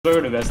We're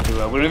the best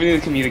duo. We don't even need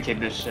to communicate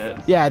this shit.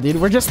 Yeah, dude,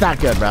 we're just that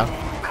good, bro.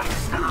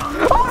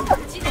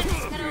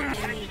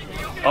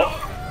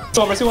 Oh,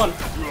 so mercy one.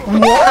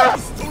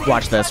 What?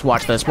 Watch this,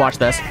 watch this, watch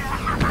this.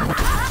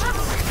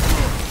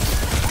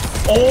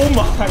 Oh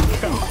my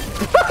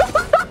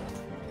god.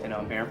 You know,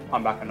 I'm here.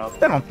 I'm backing up.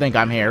 They don't think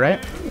I'm here,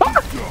 right?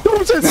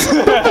 Don't see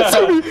me!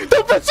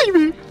 Don't see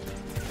me!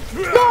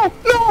 No,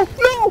 no,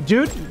 no!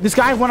 Dude, this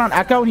guy went on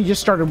Echo and he just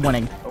started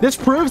winning. This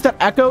proves that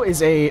Echo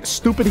is a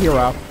stupid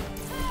hero.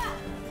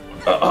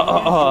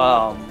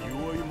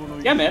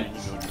 Yeah, man.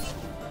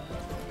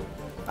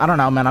 I don't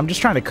know, man. I'm just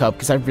trying to cup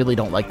because I really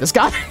don't like this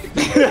guy.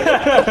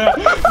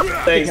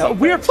 Thanks.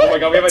 We're playing. Oh my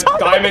god, we have a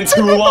Diamond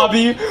 2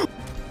 lobby.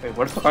 Wait,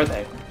 where the fuck are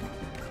they?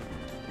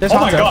 There's oh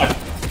my god.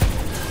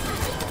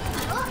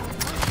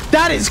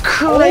 That is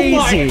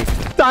crazy.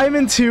 Oh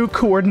Diamond 2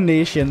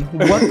 coordination.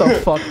 What the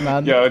fuck,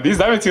 man? Yo, these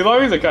Diamond 2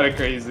 lobbies are kind of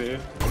crazy.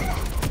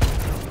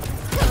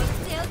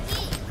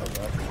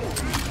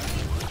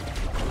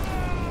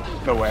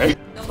 No way.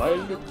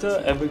 Violet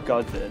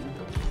Evergarden.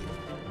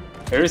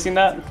 Have you ever seen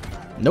that?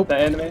 Nope.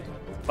 That anime?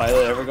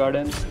 Violet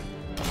Evergarden?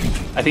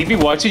 I think if you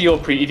watch it, you'll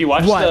if you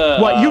watch the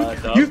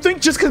What? You think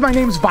just because my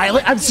name's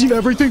Violet, I've seen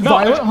everything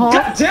Violet, huh?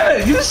 God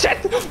damn it! You just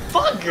shut the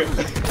fuck!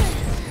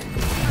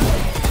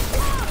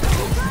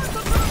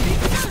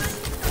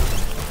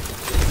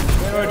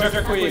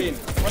 Joker Queen!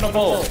 Run a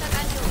bull!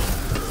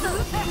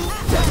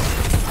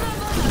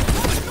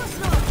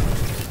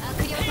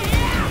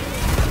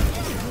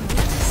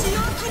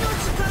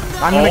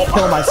 I'm gonna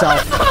kill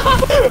myself.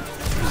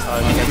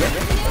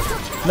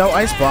 No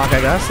ice block, I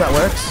guess. That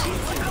works.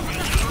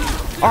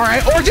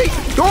 Alright, Orgy!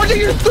 Orgy,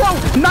 you throw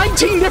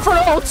 19 different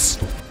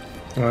ults!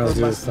 Alright, let's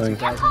do this thing.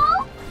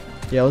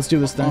 Yeah, let's do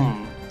this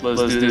thing.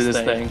 Let's do this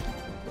thing.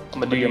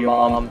 I'm gonna do your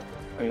mom.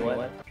 I mean,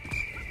 what?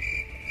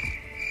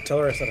 Tell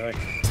her I said hi.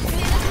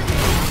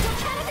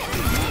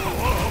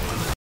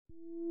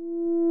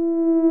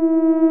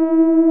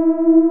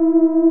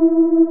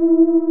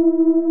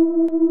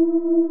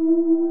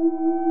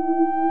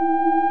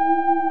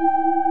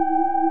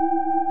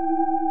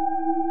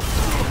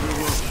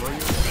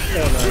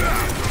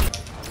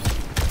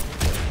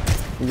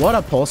 What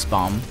a pulse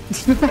bomb.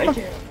 Thank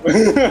you.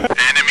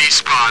 Enemy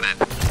spotted.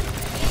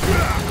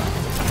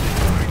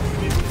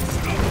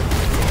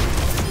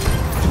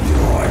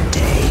 Your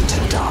day to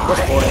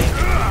die.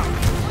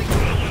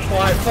 Oh,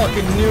 I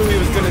fucking knew he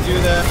was gonna do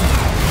that.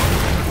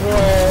 Bro,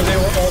 they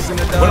were all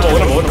gonna die.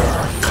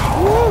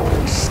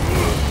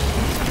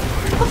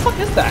 What the fuck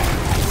is that?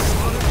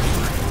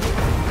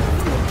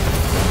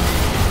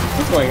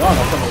 What's going on?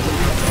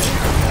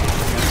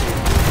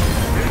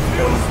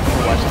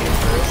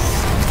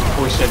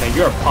 Oh shit, Nick,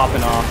 you are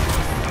popping off.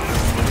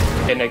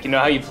 Okay, Nick, you know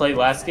how you played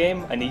last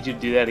game? I need you to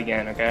do that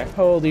again, okay?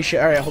 Holy shit.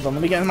 Alright, hold on.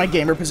 Let me get in my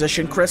gamer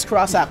position.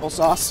 Crisscross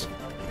applesauce.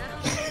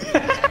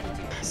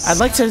 I'd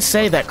like to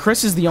say that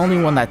Chris is the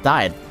only one that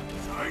died.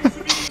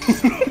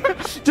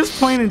 Just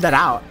pointing that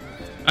out.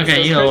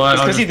 Okay, you know what?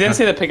 Because he didn't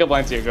say the pickup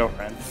line to your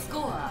girlfriend.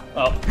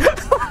 Oh.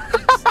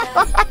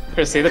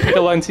 Chris, say the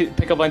pickup line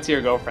to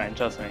your girlfriend,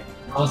 trust me.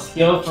 I'll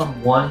scale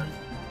from 1.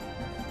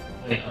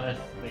 Wait,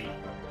 honestly.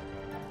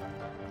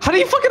 How do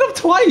you fuck it up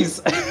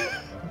twice?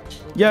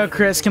 Yo,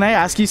 Chris, can I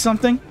ask you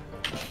something?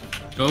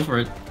 Go for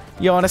it.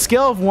 Yo, on a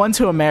scale of 1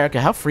 to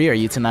America, how free are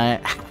you tonight?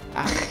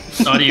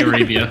 Saudi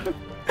Arabia.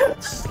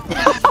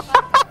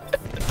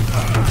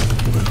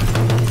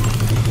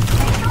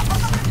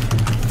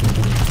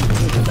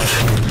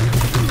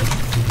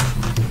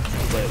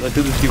 Wait, let's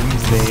do the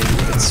doomsday.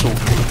 It's so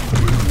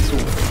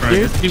cool. Bro,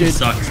 this dude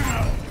sucks.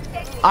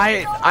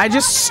 I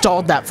just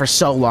stalled that for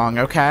so long,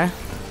 okay?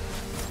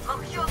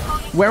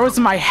 Where was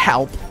my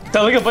help?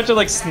 They're like a bunch of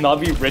like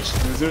snobby rich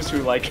losers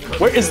who like,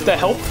 where is the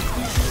help?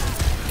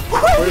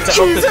 Where is the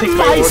help to take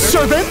my order?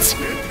 Servant?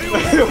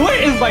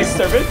 Where is my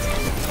servant?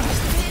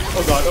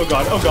 Oh god, oh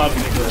god, oh god.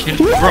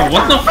 Bro,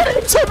 what the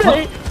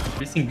fuck? Do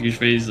you think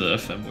Gushway's a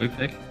femboy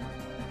pick?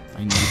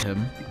 I need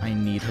him. I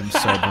need him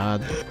so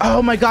bad.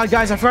 Oh my god,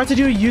 guys, I forgot to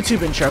do a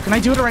YouTube intro. Can I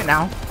do it right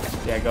now?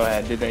 Yeah, go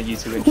ahead, do that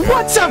YouTube intro.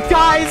 What's up,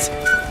 guys?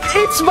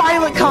 It's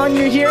Violet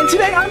Kanye here, and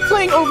today I'm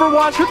playing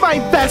Overwatch with my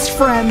best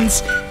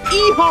friends,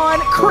 Ehon,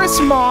 Chris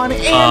Mon,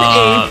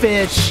 and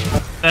A-Fish.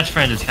 Best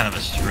friend is kind of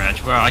a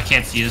stretch. Well, I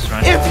can't see this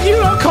right If you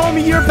don't call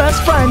me your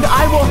best friend,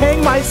 I will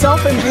hang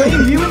myself and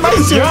blame you in my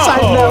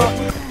suicide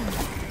note.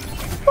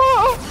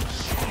 Oh.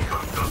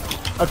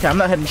 Okay, I'm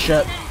not hitting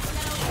shit.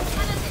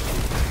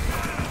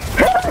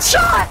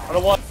 Shot! I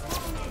don't want.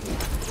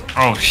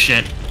 Oh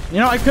shit. You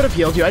know, I could have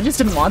healed you. I just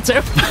didn't want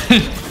to.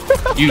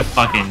 You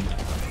fucking.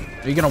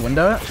 Are you gonna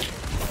window it?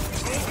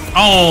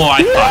 Oh,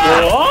 I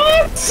thought.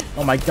 What?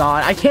 Oh my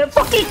god, I can't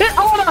fucking hit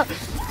Ona!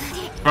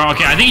 Bro,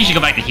 okay, I think you should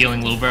go back to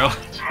healing, little bro.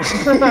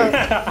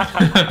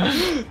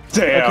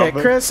 Damn. Okay,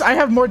 Chris, I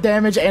have more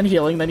damage and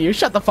healing than you.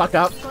 Shut the fuck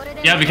up.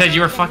 Yeah, because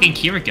you were fucking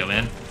Kiriko,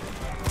 man.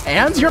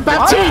 And you're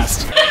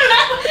Baptiste!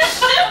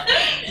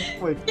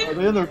 Wait, are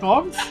they in their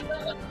comms?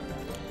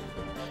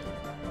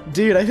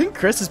 Dude, I think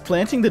Chris is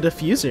planting the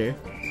diffuser.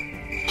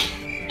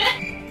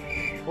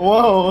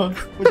 Whoa,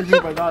 what do you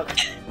mean by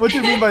that? What do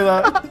you mean by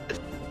that?